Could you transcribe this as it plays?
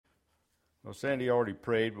Well, Sandy already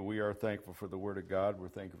prayed, but we are thankful for the Word of God. We're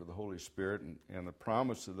thankful for the Holy Spirit and the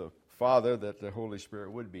promise of the Father that the Holy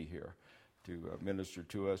Spirit would be here to minister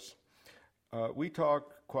to us. We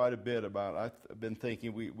talk quite a bit about, I've been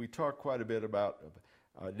thinking, we talk quite a bit about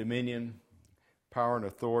dominion, power, and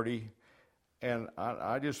authority, and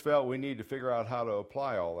I just felt we need to figure out how to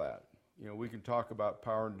apply all that. You know, we can talk about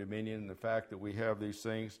power and dominion and the fact that we have these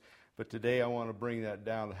things, but today I want to bring that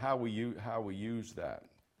down to how we use that.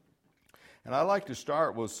 And I'd like to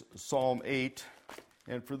start with Psalm 8.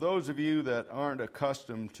 And for those of you that aren't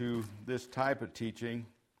accustomed to this type of teaching,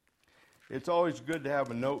 it's always good to have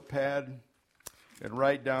a notepad and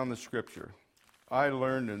write down the scripture. I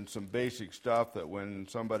learned in some basic stuff that when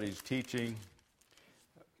somebody's teaching,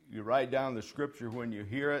 you write down the scripture when you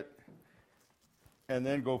hear it, and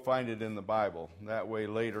then go find it in the Bible. That way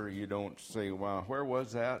later you don't say, wow, where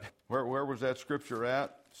was that? Where was that scripture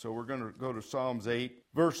at? So we're going to go to Psalms 8,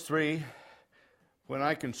 verse 3. When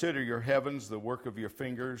I consider your heavens, the work of your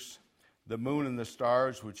fingers, the moon and the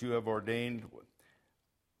stars which you have ordained,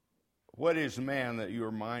 what is man that you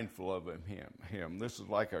are mindful of him? This is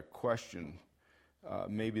like a question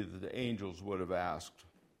maybe that the angels would have asked.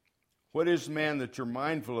 What is man that you're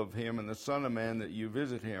mindful of him, and the son of man that you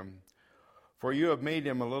visit him? For you have made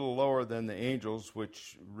him a little lower than the angels,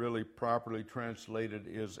 which really properly translated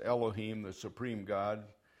is Elohim, the supreme God.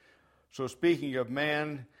 So speaking of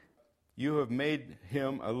man, you have made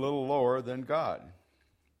him a little lower than God,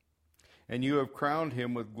 and you have crowned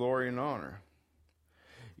him with glory and honor.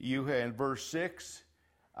 In verse 6,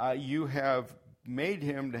 you have made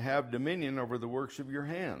him to have dominion over the works of your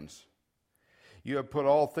hands. You have put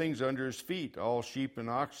all things under his feet, all sheep and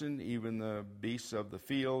oxen, even the beasts of the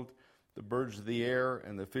field, the birds of the air,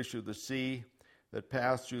 and the fish of the sea that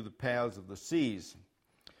pass through the paths of the seas.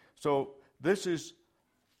 So this is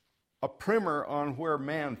a primer on where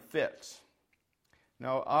man fits.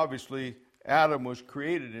 Now, obviously, Adam was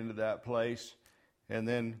created into that place, and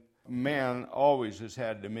then man always has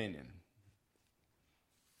had dominion.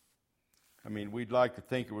 I mean, we'd like to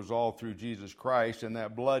think it was all through Jesus Christ, and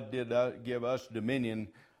that blood did give us dominion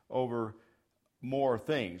over more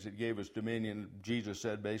things. It gave us dominion, Jesus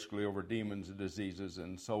said, basically over demons and diseases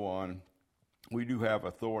and so on. We do have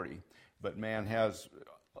authority, but man has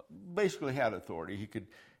basically had authority. He could,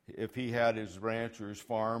 if he had his ranch or his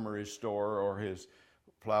farm or his store or his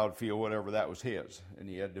plowed field, whatever, that was his, and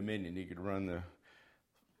he had dominion. He could run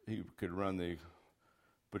the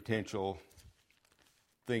potential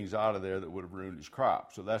things out of there that would have ruined his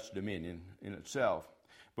crop. So that's dominion in itself.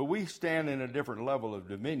 But we stand in a different level of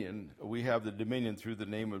dominion. We have the dominion through the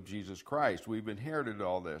name of Jesus Christ. We've inherited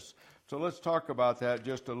all this. So let's talk about that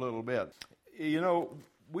just a little bit. You know,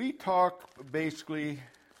 we talk basically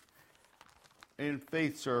in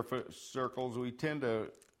faith circles, we tend to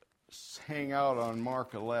hang out on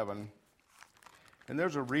Mark 11. And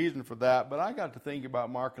there's a reason for that, but I got to think about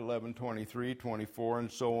Mark 11, 23, 24,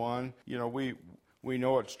 and so on. You know, we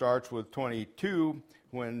know it starts with 22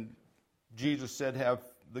 when Jesus said, have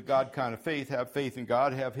the God kind of faith, have faith in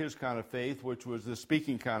God, have his kind of faith, which was the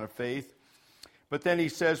speaking kind of faith. But then he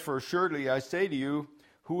says, for assuredly I say to you,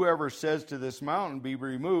 whoever says to this mountain, be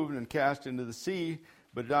removed and cast into the sea,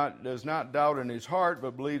 but does not doubt in his heart,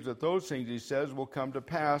 but believes that those things he says will come to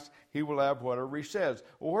pass, he will have whatever he says.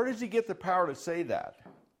 Well, where does he get the power to say that?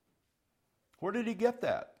 Where did he get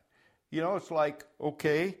that? You know, it's like,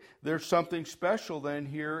 okay, there's something special then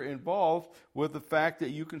here involved with the fact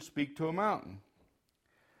that you can speak to a mountain.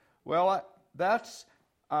 Well, that's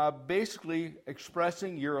basically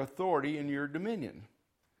expressing your authority and your dominion.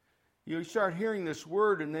 You start hearing this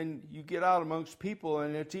word, and then you get out amongst people,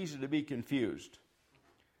 and it's easy to be confused.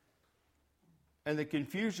 And the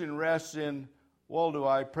confusion rests in, well, do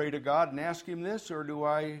I pray to God and ask him this, or do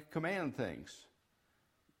I command things?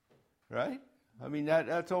 Right? I mean,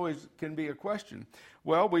 that's always can be a question.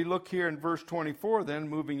 Well, we look here in verse 24 then,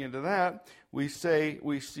 moving into that, we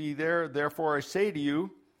see there, therefore I say to you,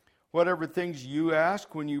 whatever things you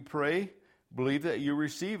ask when you pray, believe that you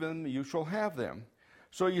receive them, you shall have them.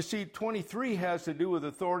 So you see, 23 has to do with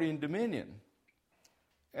authority and dominion.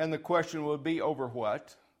 And the question would be, over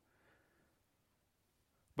what?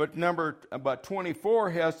 But 24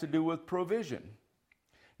 has to do with provision.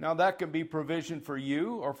 Now that can be provision for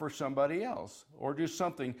you or for somebody else, or just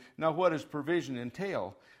something. Now what does provision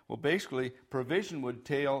entail? Well, basically, provision would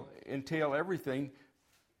entail everything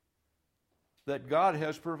that God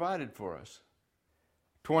has provided for us.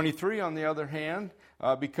 23, on the other hand,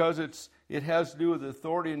 because it has to do with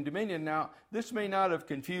authority and dominion. Now, this may not have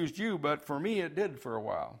confused you, but for me it did for a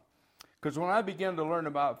while. Because when I began to learn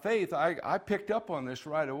about faith, I picked up on this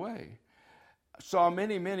right away. saw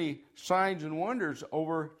many, many signs and wonders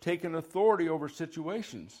over taking authority over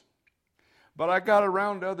situations. But I got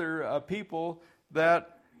around other people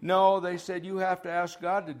that, no, they said, you have to ask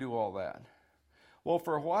God to do all that. Well,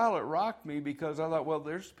 for a while it rocked me because I thought, well,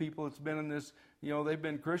 there's people that's been in this, they've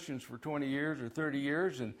been Christians for 20 years or 30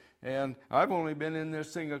 years, and I've only been in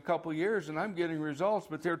this thing a couple years, and I'm getting results,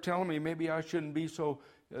 but they're telling me maybe I shouldn't be so,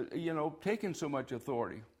 taking so much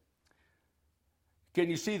authority. Can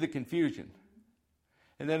you see the confusion?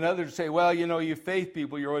 And then others say, well, you faith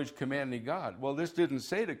people, you're always commanding God. Well, this didn't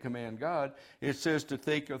say to command God. It says to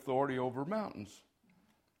take authority over mountains.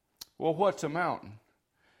 Well, what's a mountain?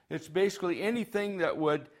 It's basically anything that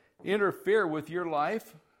would interfere with your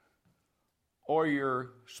life or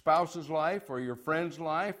your spouse's life or your friend's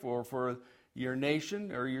life or for your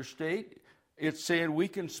nation or your state. It's saying we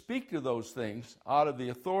can speak to those things out of the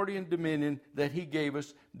authority and dominion that he gave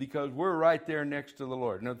us because we're right there next to the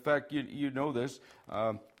Lord. And in fact, you know this.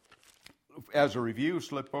 As a review,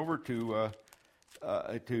 slip over to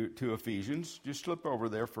Ephesians. Just slip over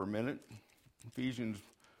there for a minute. Ephesians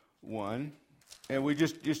 1. And we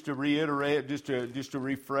just to reiterate, just to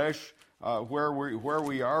refresh where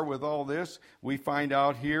we are with all this, we find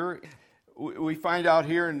out here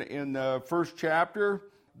in the first chapter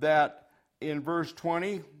that in verse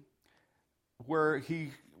 20,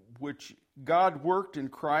 which God worked in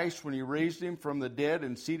Christ when he raised him from the dead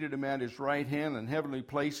and seated him at his right hand in heavenly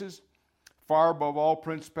places, far above all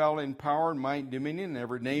principality and power and might and dominion, and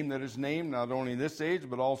every name that is named, not only in this age,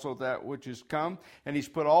 but also that which is come. And he's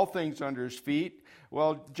put all things under his feet.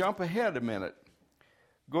 Well, jump ahead a minute.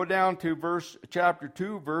 Go down to chapter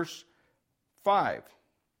 2, verse 5. It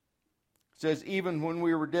says, even when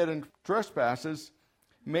we were dead in trespasses,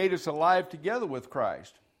 made us alive together with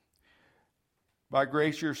Christ. By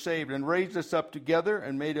grace you're saved, and raised us up together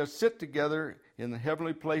and made us sit together in the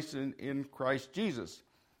heavenly place in Christ Jesus.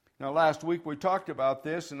 Now, last week we talked about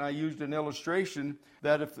this, and I used an illustration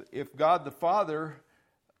that if God the Father,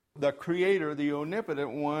 the Creator, the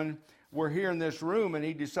Omnipotent One, were here in this room and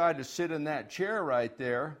he decided to sit in that chair right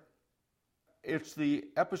there, it's the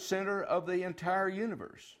epicenter of the entire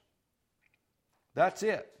universe. That's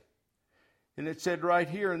it. And it said right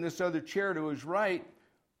here in this other chair to his right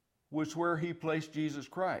was where he placed Jesus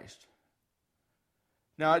Christ.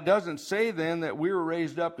 Now, it doesn't say then that we were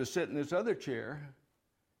raised up to sit in this other chair.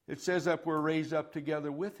 It says that we're raised up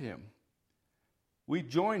together with him. We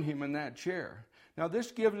join him in that chair. Now,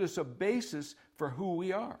 this gives us a basis for who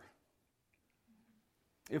we are.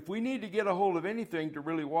 If we need to get a hold of anything to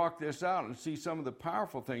really walk this out and see some of the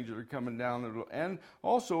powerful things that are coming down, and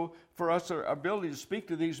also for us, our ability to speak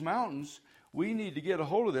to these mountains, we need to get a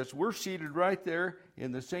hold of this. We're seated right there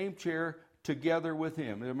in the same chair together with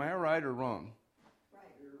him. Am I right or wrong? Right.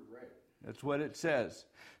 You're right. That's what it says.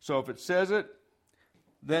 So if it says it,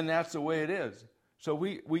 then that's the way it is. So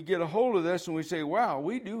we get a hold of this and we say, wow,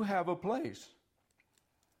 we do have a place.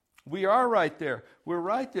 We are right there. We're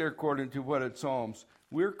right there according to what it Psalms.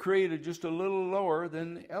 We're created just a little lower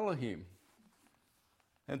than Elohim.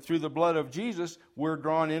 And through the blood of Jesus, we're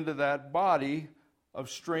drawn into that body of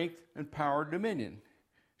strength and power and dominion.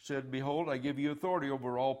 He said, behold, I give you authority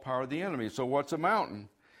over all power of the enemy. So what's a mountain?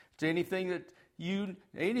 It's anything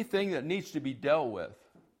that needs to be dealt with.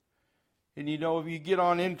 And if you get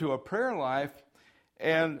on into a prayer life,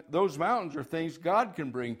 and those mountains are things God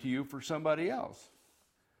can bring to you for somebody else.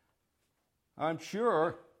 I'm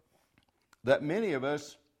sure that many of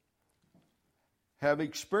us have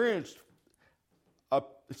experienced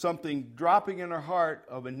something dropping in our heart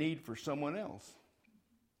of a need for someone else.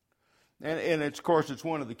 And of course, it's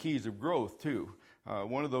one of the keys of growth, too.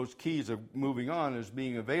 One of those keys of moving on is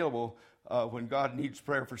being available when God needs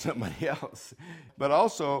prayer for somebody else. But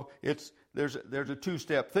also, there's a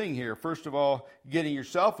two-step thing here. First of all, getting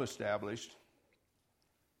yourself established,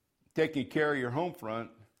 taking care of your home front.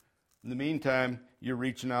 In the meantime, you're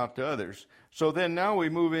reaching out to others. So then now we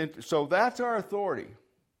move into, so that's our authority.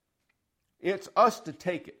 It's us to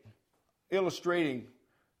take it. Illustrating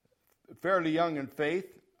fairly young in faith,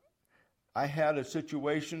 I had a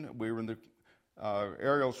situation. We were in the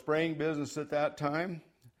aerial spraying business at that time.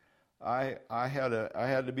 I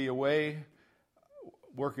had to be away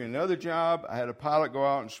working another job. I had a pilot go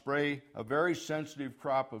out and spray a very sensitive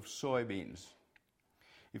crop of soybeans.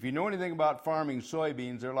 If you know anything about farming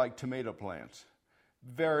soybeans, they're like tomato plants.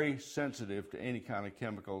 Very sensitive to any kind of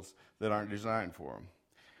chemicals that aren't designed for them.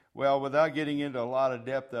 Well, without getting into a lot of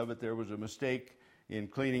depth of it, there was a mistake in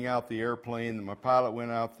cleaning out the airplane. My pilot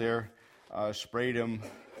went out there, sprayed them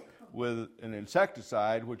with an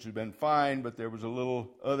insecticide, which had been fine, but there was a little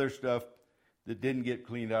other stuff that didn't get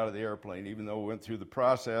cleaned out of the airplane. Even though we went through the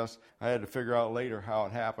process, I had to figure out later how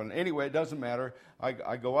it happened. Anyway, it doesn't matter.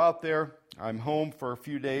 I go out there. I'm home for a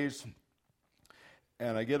few days,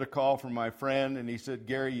 and I get a call from my friend, and he said,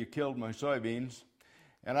 "Gary, you killed my soybeans."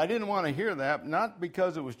 And I didn't want to hear that, not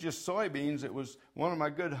because it was just soybeans. It was one of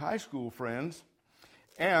my good high school friends,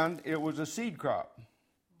 and it was a seed crop,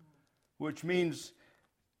 which means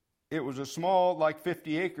it was a small, like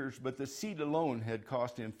 50 acres, but the seed alone had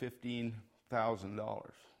cost him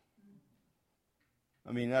 $15,000.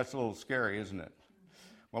 I mean, that's a little scary, isn't it?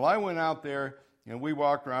 Well, I went out there, and we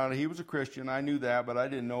walked around. He was a Christian. I knew that, but I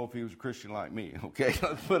didn't know if he was a Christian like me, okay?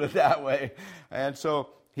 Let's put it that way. And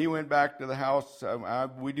so he went back to the house.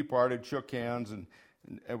 We departed, shook hands, and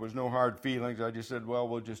there was no hard feelings. I just said, well,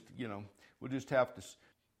 we'll just have to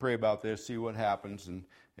pray about this, see what happens. And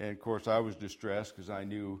of course, I was distressed because I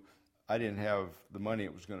knew I didn't have the money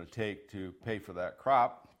it was going to take to pay for that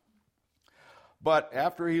crop. But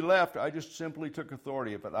after he left, I just simply took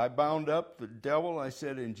authority of it. I bound up the devil. I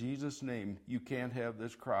said, in Jesus' name, you can't have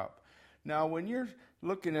this crop. Now, when you're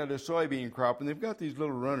looking at a soybean crop, and they've got these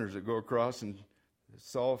little runners that go across and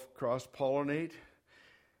cross-pollinate,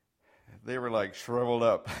 they were like shriveled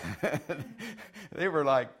up. They were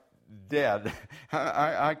like dead.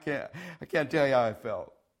 I can't tell you how I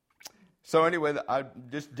felt. So anyway, I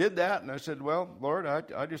just did that, and I said, well, Lord,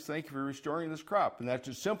 I just thank you for restoring this crop. And that's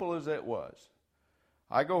as simple as it was.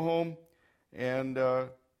 I go home, and a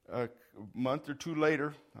month or two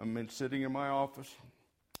later, I'm sitting in my office.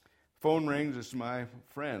 Phone rings. It's my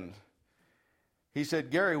friend. He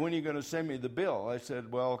said, Gary, when are you going to send me the bill? I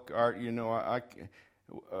said, well, Art,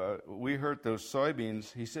 we hurt those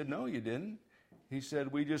soybeans. He said, no, you didn't. He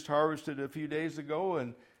said, we just harvested a few days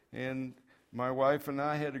ago, and my wife and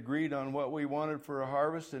I had agreed on what we wanted for a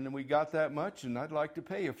harvest, and then we got that much, and I'd like to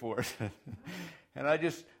pay you for it. And I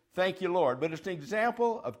just, thank you, Lord. But it's an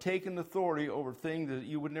example of taking authority over things that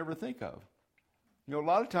you would never think of. You know, a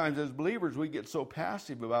lot of times as believers, we get so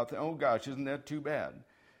passive about that. Oh, gosh, isn't that too bad?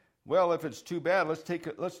 Well, if it's too bad,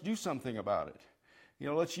 let's do something about it. You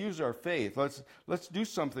know, let's use our faith. Let's do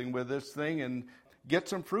something with this thing and get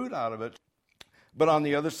some fruit out of it. But on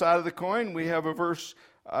the other side of the coin, we have a verse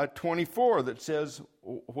 24 that says,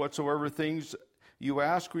 whatsoever things you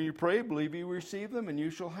ask when you pray, believe you receive them, and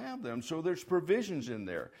you shall have them. So there's provisions in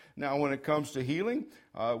there. Now, when it comes to healing,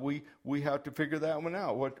 we have to figure that one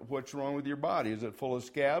out. What's wrong with your body? Is it full of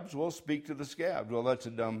scabs? Well, speak to the scabs. Well, that's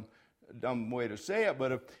a dumb way to say it,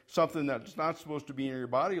 but if something that's not supposed to be in your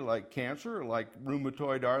body, like cancer, or like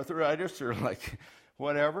rheumatoid arthritis, or like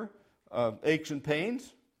whatever, aches and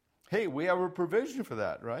pains, hey, we have a provision for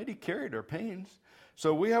that, right? He carried our pains.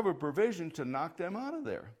 So we have a provision to knock them out of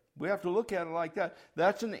there. We have to look at it like that.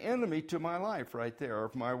 That's an enemy to my life right there. Or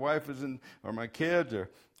if my wife is or my kids, or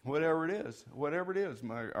whatever it is,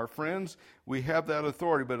 our friends, we have that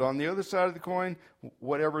authority. But on the other side of the coin,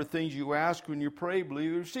 whatever things you ask when you pray,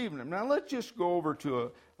 believe you receive them. Now let's just go over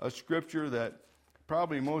to a scripture that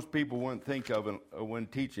probably most people wouldn't think of when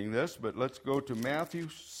teaching this, but let's go to Matthew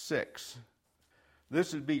 6.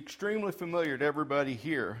 This would be extremely familiar to everybody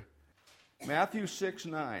here. Matthew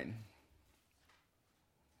 6:9.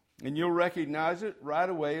 And you'll recognize it right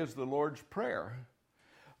away as the Lord's Prayer.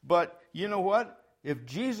 But you know what? If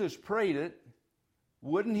Jesus prayed it,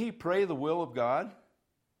 wouldn't he pray the will of God?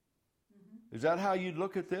 Mm-hmm. Is that how you'd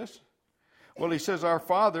look at this? Well, he says, Our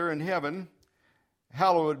Father in heaven,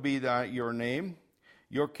 hallowed be your name.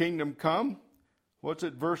 Your kingdom come. What's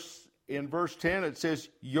it? In verse 10, it says,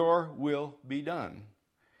 Your will be done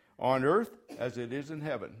on earth as it is in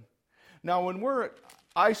heaven. Now, when we're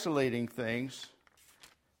isolating things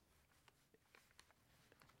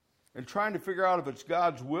and trying to figure out if it's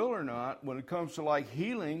God's will or not, when it comes to like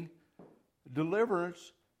healing,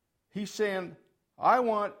 deliverance, he's saying, I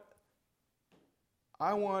want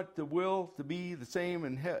the will to be the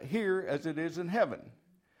same here as it is in heaven.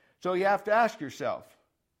 So you have to ask yourself,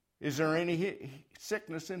 is there any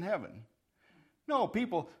sickness in heaven? No,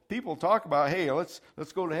 people talk about, hey, let's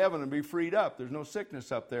go to heaven and be freed up. There's no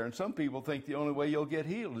sickness up there. And some people think the only way you'll get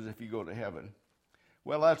healed is if you go to heaven.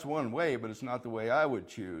 Well, that's one way, but it's not the way I would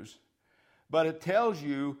choose. But it tells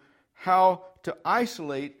you how to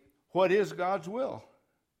isolate what is God's will.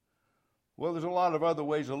 Well, there's a lot of other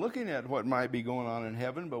ways of looking at what might be going on in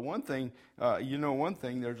heaven, but one thing,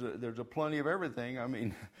 there's a plenty of everything. I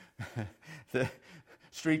mean, the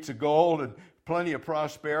streets of gold and plenty of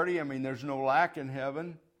prosperity. I mean, there's no lack in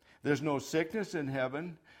heaven. There's no sickness in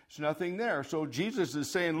heaven. There's nothing there. So Jesus is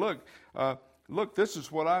saying, look, this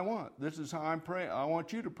is what I want. This is how I'm praying. I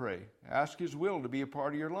want you to pray. Ask his will to be a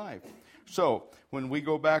part of your life. So when we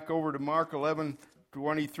go back over to Mark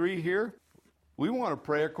 11:23 here, We want to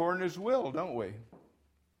pray according to His will, don't we?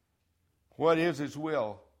 What is His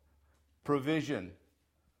will? Provision.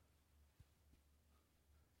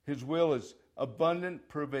 His will is abundant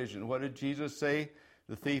provision. What did Jesus say?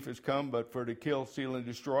 The thief has come but for to kill, steal, and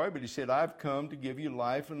destroy. But He said, I've come to give you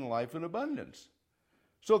life and life in abundance.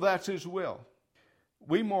 So that's His will.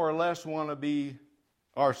 We more or less want to be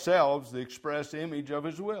ourselves the express image of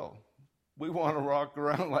His will. We want to walk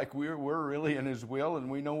around like we're really in His will and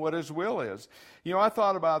we know what His will is. You know, I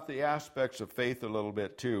thought about the aspects of faith a little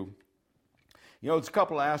bit too. You know, there's a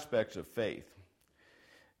couple aspects of faith.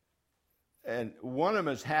 And one of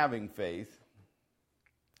them is having faith.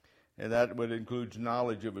 And that would include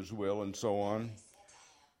knowledge of His will and so on.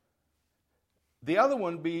 The other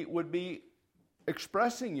one would be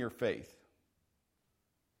expressing your faith.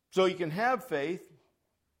 So you can have faith.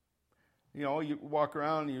 You know, you walk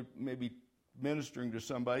around, you may be ministering to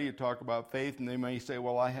somebody, you talk about faith, and they may say,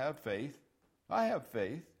 well, I have faith. I have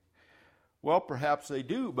faith. Well, perhaps they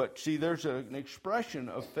do, but see, there's an expression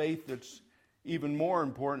of faith that's even more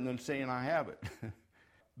important than saying I have it.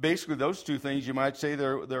 Basically, those two things, you might say,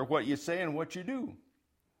 they're what you say and what you do.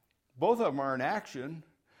 Both of them are in action,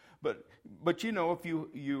 but you know, if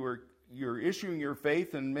you're issuing your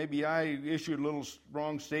faith, and maybe I issued a little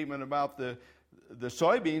wrong statement about the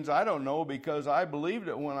soybeans, I don't know, because I believed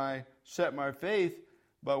it when I set my faith,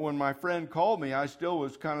 but when my friend called me, I still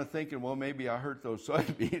was kind of thinking, well, maybe I hurt those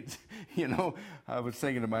soybeans. You know, I was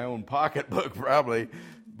thinking of my own pocketbook probably,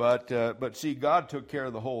 but see, God took care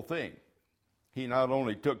of the whole thing. He not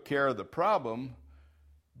only took care of the problem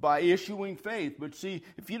by issuing faith, but see,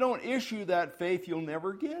 if you don't issue that faith, you'll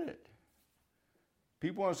never get it.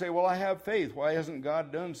 People want to say, well, I have faith. Why hasn't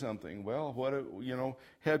God done something? Well,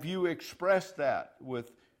 have you expressed that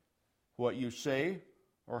with what you say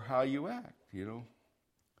or how you act, you know?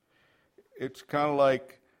 It's kind of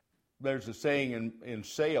like there's a saying in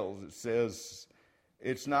sales. It says,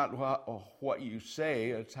 it's not what you say,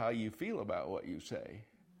 it's how you feel about what you say.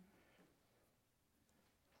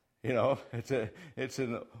 You know, it's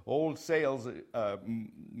an old sales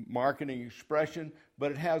marketing expression,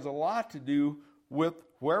 but it has a lot to do with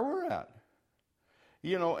where we're at.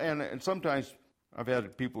 You know, and sometimes I've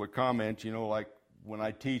had people comment, you know, like when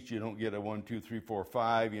I teach, you don't get a 1, 2, 3, 4,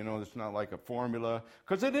 5, you know, it's not like a formula,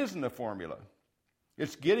 because it isn't a formula.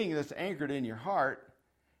 It's getting this anchored in your heart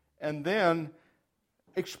and then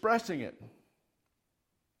expressing it.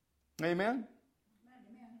 Amen?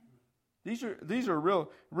 These are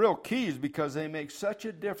real keys, because they make such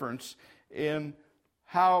a difference in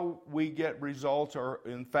how we get results, or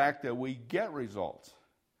in fact that we get results.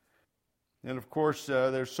 And of course,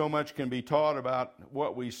 there's so much can be taught about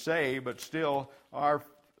what we say, but still,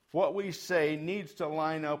 what we say needs to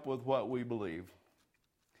line up with what we believe.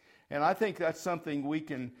 And I think that's something we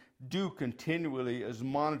can do continually, is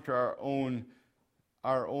monitor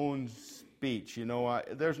our own speech. You know,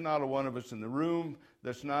 there's not a one of us in the room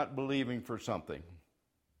that's not believing for something.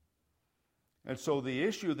 And so the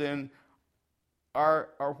issue then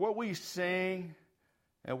are what we saying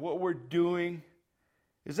and what we're doing,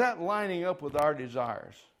 is that lining up with our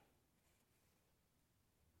desires?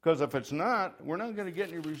 Because if it's not, we're not going to get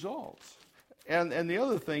any results. And the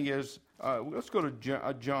other thing is, let's go to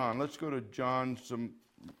John. Let's go to John,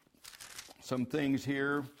 some things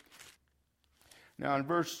here. Now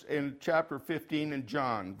in chapter 15 in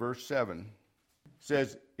John, verse 7,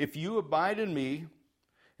 says, if you abide in me,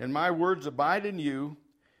 and my words abide in you,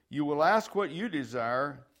 you will ask what you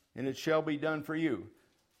desire, and it shall be done for you.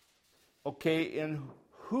 Okay, and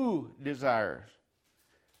who desires?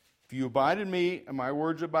 If you abide in me, and my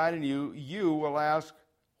words abide in you, you will ask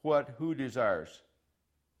who desires?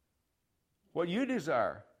 What you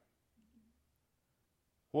desire.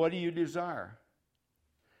 What do you desire?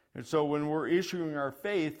 And so when we're issuing our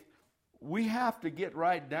faith, we have to get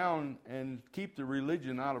right down and keep the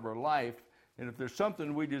religion out of our life. And if there's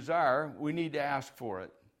something we desire, we need to ask for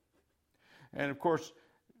it. And of course,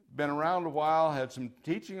 been around a while, had some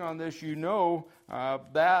teaching on this. You know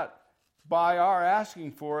that by our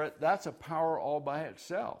asking for it, that's a power all by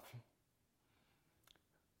itself.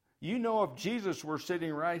 You know, if Jesus were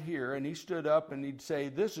sitting right here and he stood up and he'd say,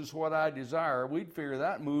 this is what I desire, we'd figure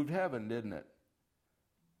that moved heaven, didn't it?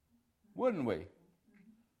 Wouldn't we?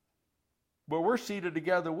 But we're seated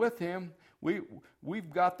together with him.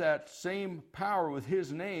 We've got that same power with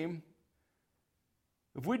his name.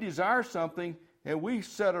 If we desire something and we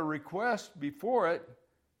set a request before it,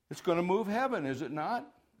 it's going to move heaven, is it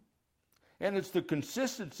not? And it's the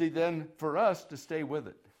consistency then for us to stay with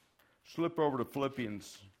it. Slip over to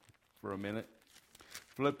Philippians for a minute.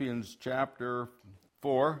 Philippians chapter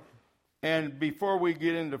 4. And before we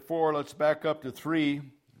get into 4, let's back up to 3,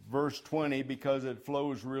 verse 20, because it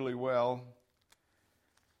flows really well.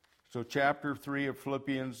 So chapter 3 of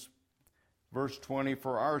Philippians, verse 20,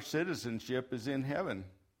 for our citizenship is in heaven,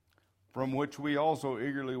 from which we also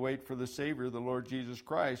eagerly wait for the Savior, the Lord Jesus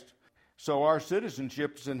Christ. So our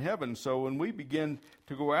citizenship is in heaven. So when we begin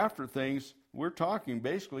to go after things, we're talking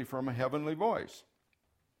basically from a heavenly voice.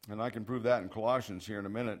 And I can prove that in Colossians here in a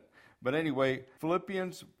minute. But anyway,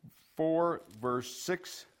 Philippians 4, verse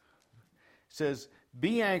 6 says,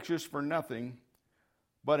 be anxious for nothing,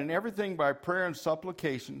 but in everything by prayer and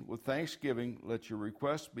supplication with thanksgiving, let your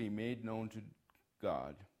requests be made known to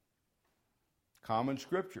God. Common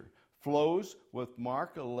scripture flows with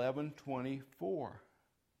Mark 11:24.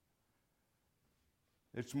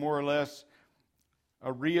 It's more or less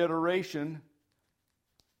a reiteration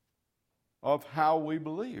of how we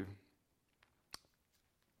believe.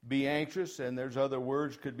 Be anxious, and there's other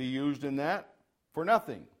words could be used in that, for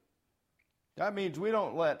nothing. That means we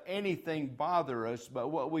don't let anything bother us, but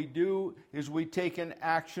what we do is we take an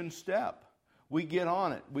action step. We get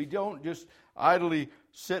on it. We don't just idly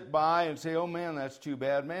sit by and say, oh man, that's too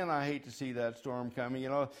bad. Man, I hate to see that storm coming.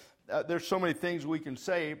 There's so many things we can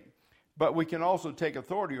say, but we can also take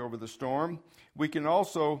authority over the storm. We can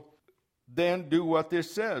also then do what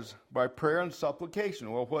this says, by prayer and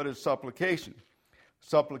supplication. Well, what is supplication?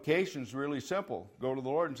 Supplication is really simple. Go to the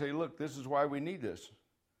Lord and say, look, this is why we need this.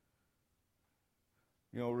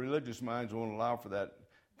 Religious minds won't allow for that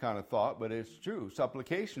kind of thought, but it's true.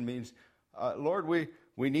 Supplication means, Lord, we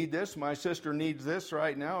need this. My sister needs this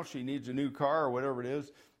right now. She needs a new car or whatever it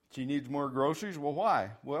is. She needs more groceries. Well, why?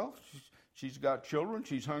 Well, she's got children,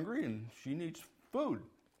 she's hungry, and she needs food.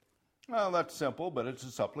 Well, that's simple, but it's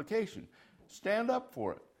a supplication. Stand up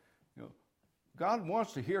for it. God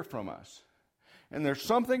wants to hear from us. And there's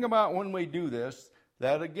something about when we do this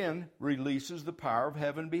that, again, releases the power of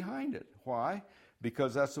heaven behind it. Why?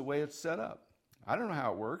 Because that's the way it's set up. I don't know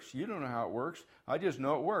how it works. You don't know how it works. I just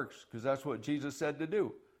know it works because that's what Jesus said to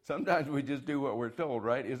do. Sometimes we just do what we're told,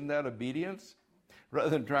 right? Isn't that obedience? Rather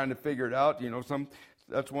than trying to figure it out,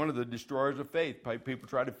 that's one of the destroyers of faith. People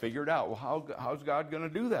try to figure it out. Well, how's God going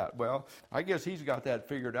to do that? Well, I guess he's got that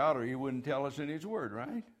figured out or he wouldn't tell us in his word,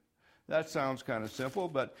 right? That sounds kind of simple,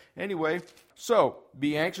 but anyway, so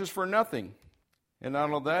be anxious for nothing. And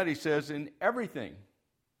not only that, he says in everything.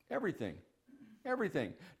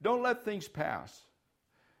 Don't let things pass.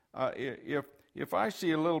 If I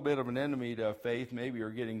see a little bit of an enemy to faith, maybe or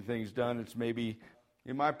getting things done, it's maybe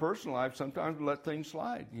in my personal life, sometimes I let things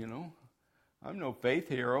slide, I'm no faith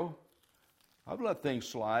hero. I've let things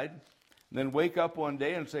slide. And then wake up one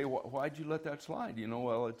day and say, why'd you let that slide?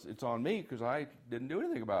 Well, it's on me because I didn't do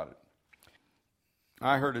anything about it.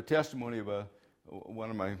 I heard a testimony of one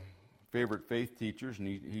of my favorite faith teachers, and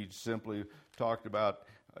he simply talked about,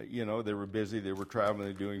 they were busy, they were traveling,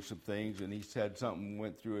 they were doing some things, and he said something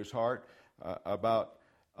went through his heart about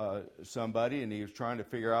somebody, and he was trying to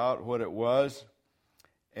figure out what it was,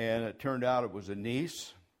 and it turned out it was a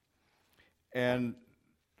niece. And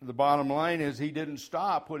the bottom line is he didn't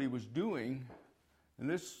stop what he was doing, and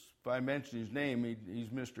this, if I mention his name, he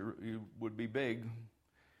would be big.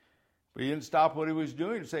 But he didn't stop what he was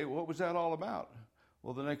doing and say, what was that all about?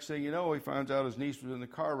 Well, the next thing you know, he finds out his niece was in a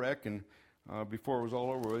car wreck, and before it was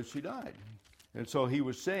all over with, she died. And so he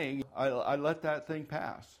was saying, I let that thing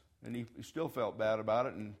pass. And he still felt bad about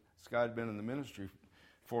it, and this guy had been in the ministry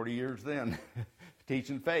 40 years then,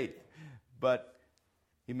 teaching faith. But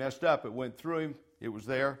he messed up. It went through him. It was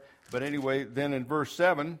there. But anyway, then in verse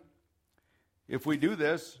 7, if we do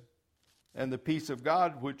this, and the peace of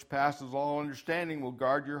God, which passes all understanding, will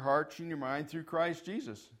guard your hearts and your mind through Christ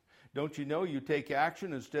Jesus. Don't you know you take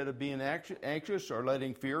action instead of being anxious or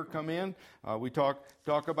letting fear come in? We talk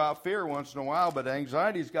about fear once in a while, but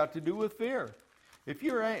anxiety's got to do with fear. If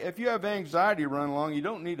you have anxiety running along, you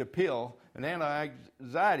don't need a pill, an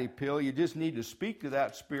anti-anxiety pill. You just need to speak to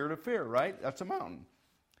that spirit of fear, right? That's a mountain.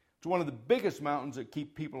 It's one of the biggest mountains that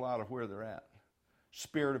keep people out of where they're at.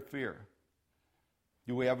 Spirit of fear.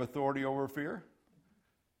 Do we have authority over fear?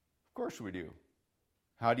 Of course we do.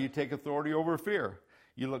 How do you take authority over fear?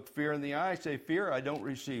 You look fear in the eye, say, fear, I don't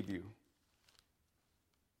receive you.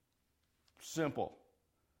 Simple.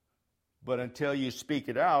 But until you speak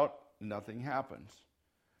it out, nothing happens.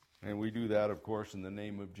 And we do that, of course, in the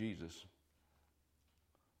name of Jesus.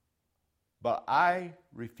 But I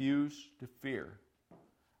refuse to fear.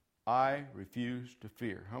 I refuse to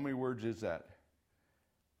fear. How many words is that?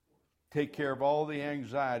 Take care of all the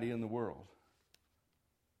anxiety in the world.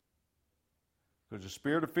 Because the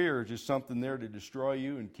spirit of fear is just something there to destroy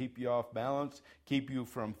you and keep you off balance, keep you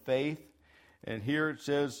from faith. And here it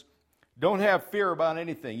says, Don't have fear about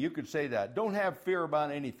anything. You could say that. Don't have fear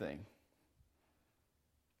about anything.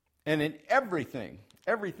 And in everything,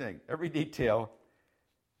 every detail,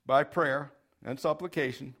 by prayer and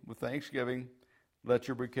supplication with thanksgiving, let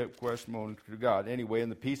your request known to God. Anyway,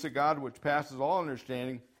 and the peace of God, which passes all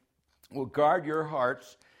understanding, will guard your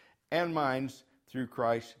hearts and minds through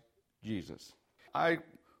Christ Jesus. I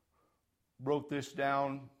wrote this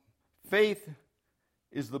down. Faith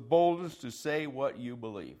is the boldness to say what you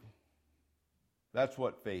believe. That's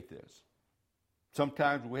what faith is.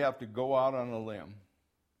 Sometimes we have to go out on a limb.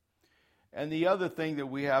 And the other thing that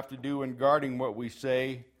we have to do in guarding what we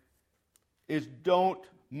say is don't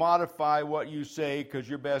modify what you say because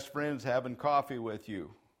your best friend's having coffee with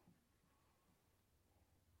you.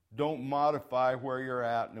 Don't modify where you're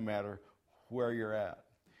at, no matter where you're at.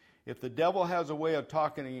 If the devil has a way of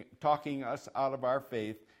talking us out of our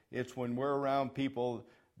faith, it's when we're around people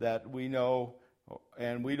that we know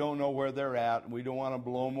and we don't know where they're at, and we don't want to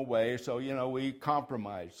blow them away, so, we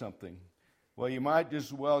compromise something. Well, you might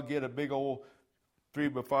just well get a big old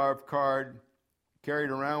 3x5 card carried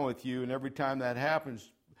around with you, and every time that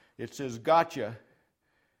happens, it says, gotcha,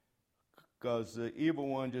 because the evil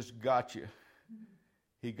one just got you.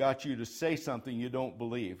 He got you to say something you don't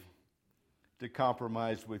believe, to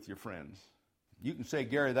compromise with your friends. You can say,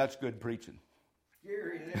 Gary, that's good preaching.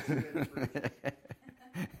 Gary, that's good preaching.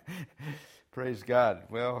 Praise God.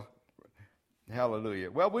 Well,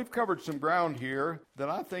 hallelujah. Well, we've covered some ground here that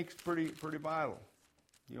I think is pretty vital.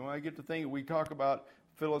 I get to think, we talk about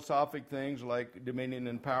philosophic things like dominion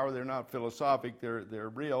and power. They're not philosophic,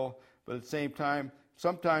 they're real. But at the same time,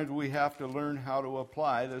 sometimes we have to learn how to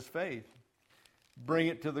apply this faith. Bring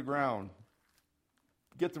it to the ground.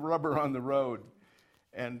 Get the rubber on the road.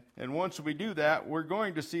 And once we do that, we're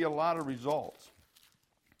going to see a lot of results.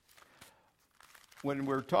 When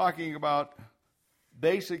we're talking about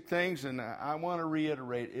basic things, and I want to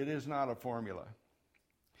reiterate, it is not a formula.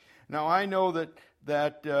 Now, I know that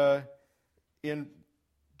in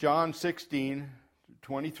John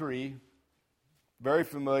 16:23, very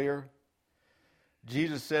familiar,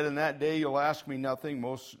 Jesus said, "In that day you'll ask me nothing.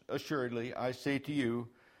 Most assuredly, I say to you,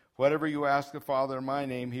 whatever you ask the Father in my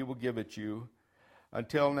name, he will give it you.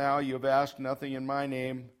 Until now you have asked nothing in my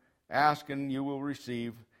name. Ask and you will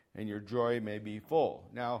receive, and your joy may be full."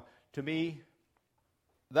 Now, to me,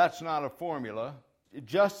 that's not a formula.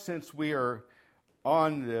 Just since we are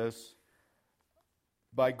on this,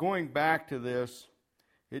 by going back to this,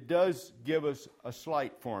 it does give us a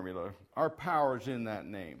slight formula. Our power is in that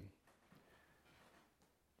name,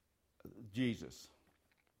 Jesus.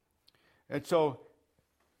 And so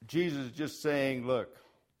Jesus is just saying, look,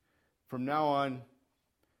 from now on,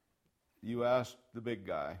 you ask the big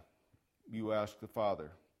guy, you ask the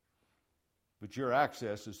Father, but your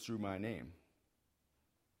access is through my name.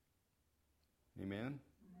 Amen?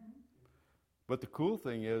 Mm-hmm. But the cool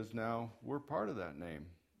thing is now we're part of that name.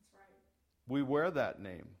 That's right. We wear that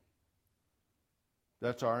name.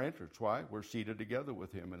 That's our entrance. Why? We're seated together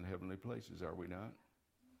with him in heavenly places, are we not?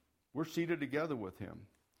 We're seated together with him.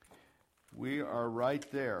 We are right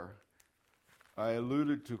there. I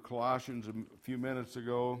alluded to Colossians a few minutes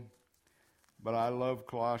ago, but I love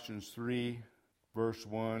Colossians 3, verse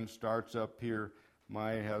 1. Starts up here.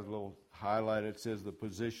 Mine has a little highlight. It says the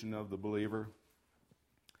position of the believer.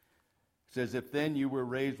 It says, "If then you were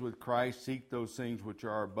raised with Christ, seek those things which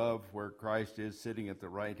are above, where Christ is, sitting at the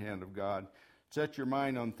right hand of God. Set your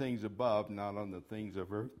mind on things above, not on the things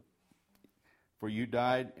of earth. For you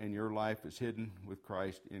died, and your life is hidden with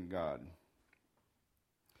Christ in God.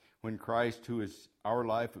 When Christ, who is our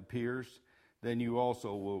life, appears, then you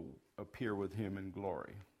also will appear with him in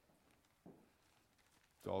glory."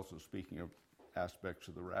 It's also speaking of aspects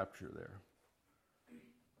of the rapture there.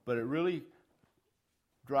 But it really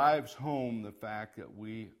drives home the fact that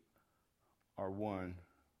we are one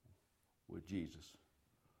with Jesus.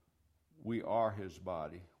 We are his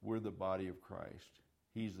body. We're the body of Christ.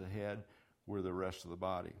 He's the head. We're the rest of the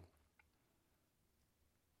body.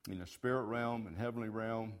 In the spirit realm and heavenly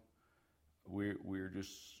realm, we're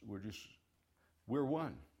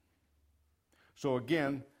one. So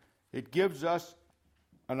again, it gives us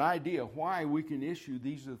an idea why we can issue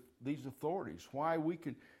these authorities, why we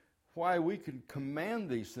can command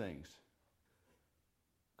these things.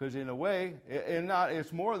 Because in a way,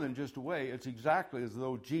 it's more than just a way, it's exactly as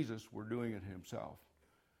though Jesus were doing it himself.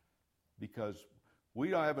 Because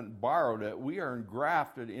we haven't borrowed it, we are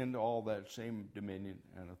engrafted into all that same dominion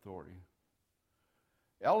and authority.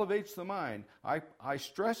 Elevates the mind. I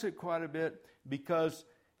stress it quite a bit because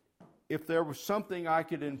if there was something I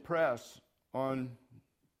could impress on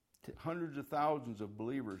hundreds of thousands of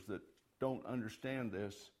believers that don't understand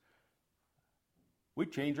this,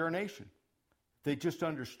 we'd change our nation. They just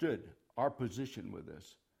understood our position with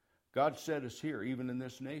this. God set us here, even in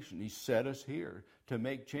this nation. He set us here to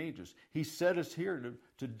make changes. He set us here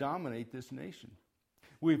to dominate this nation.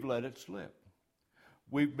 We've let it slip.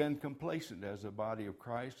 We've been complacent as a body of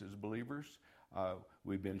Christ, as believers.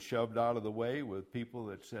 We've been shoved out of the way with people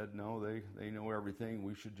that said, no, they know everything.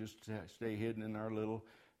 We should just stay hidden in our little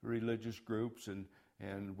religious groups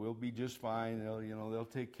and we'll be just fine. They'll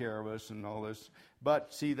take care of us and all this.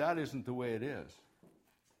 But see, that isn't the way it is.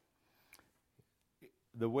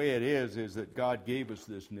 The way it is that God gave us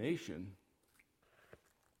this nation,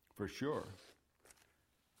 for sure,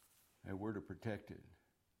 and we're to protect it.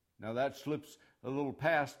 Now that slips a little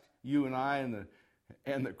past you and I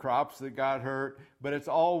and the crops that got hurt, but it's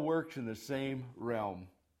all works in the same realm.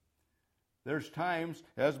 There's times,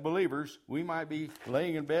 as believers, we might be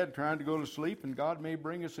laying in bed trying to go to sleep, and God may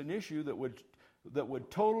bring us an issue that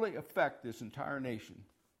would totally affect this entire nation.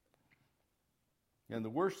 And the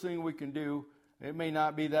worst thing we can do, it may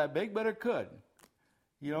not be that big, but it could.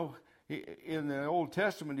 In the Old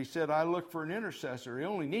Testament, he said, I look for an intercessor. He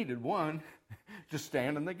only needed one to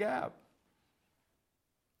stand in the gap.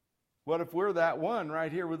 What if we're that one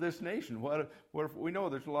right here with this nation? What if we know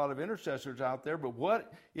there's a lot of intercessors out there, but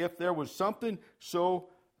what if there was something so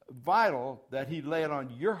vital that he laid on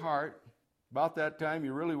your heart about that time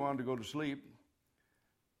you really wanted to go to sleep?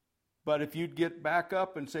 But if you'd get back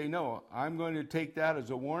up and say, no, I'm going to take that as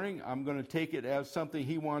a warning. I'm going to take it as something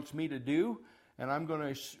he wants me to do. And I'm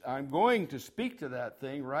going to speak to that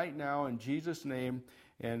thing right now in Jesus' name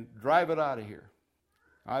and drive it out of here.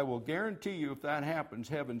 I will guarantee you if that happens,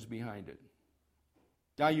 heaven's behind it.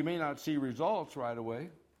 Now, you may not see results right away.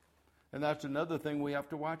 And that's another thing we have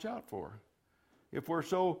to watch out for. If we're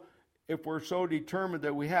so determined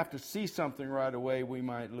that we have to see something right away, we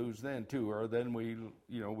might lose then too. Or then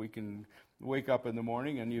we can wake up in the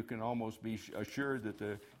morning and you can almost be assured that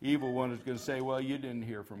the evil one is going to say, well, you didn't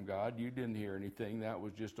hear from God. You didn't hear anything. That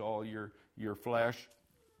was just all your flesh.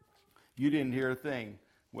 You didn't hear a thing.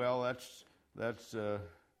 Well, that's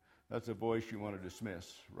a voice you want to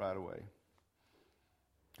dismiss right away.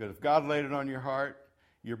 Because if God laid it on your heart,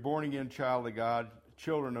 you're born again child of God,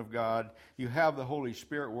 children of God. You have the Holy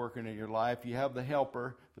Spirit working in your life. You have the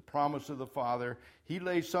helper, the promise of the Father. He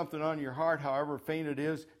lays something on your heart, however faint it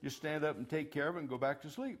is, just stand up and take care of it and go back to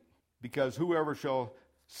sleep. Because whoever shall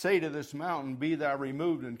say to this mountain, be thou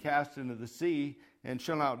removed and cast into the sea, and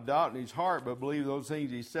shall not doubt in his heart, but believe those things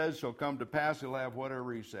he says shall come to pass, he'll have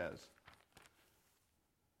whatever he says.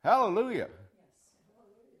 Hallelujah.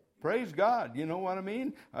 Praise God. You know what I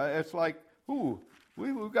mean? It's like,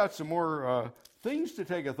 we've got some more things to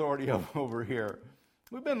take authority of over here.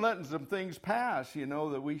 We've been letting some things pass,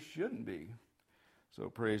 that we shouldn't be. So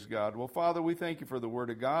praise God. Well, Father, we thank you for the Word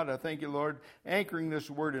of God. I thank you, Lord, anchoring this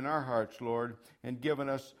Word in our hearts, Lord, and giving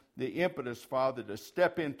us the impetus, Father, to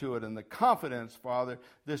step into it, and the confidence, Father,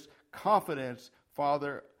 this confidence,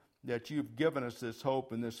 Father, that you've given us this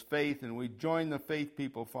hope and this faith, and we join the faith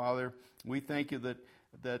people, Father. We thank you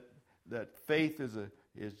that faith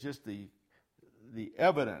is just the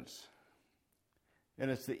evidence. And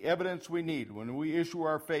it's the evidence we need. When we issue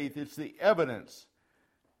our faith, it's the evidence,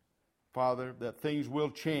 Father, that things will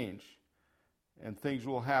change and things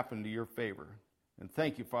will happen to your favor. And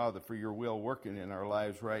thank you, Father, for your will working in our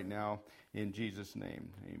lives right now. In Jesus' name,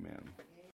 amen.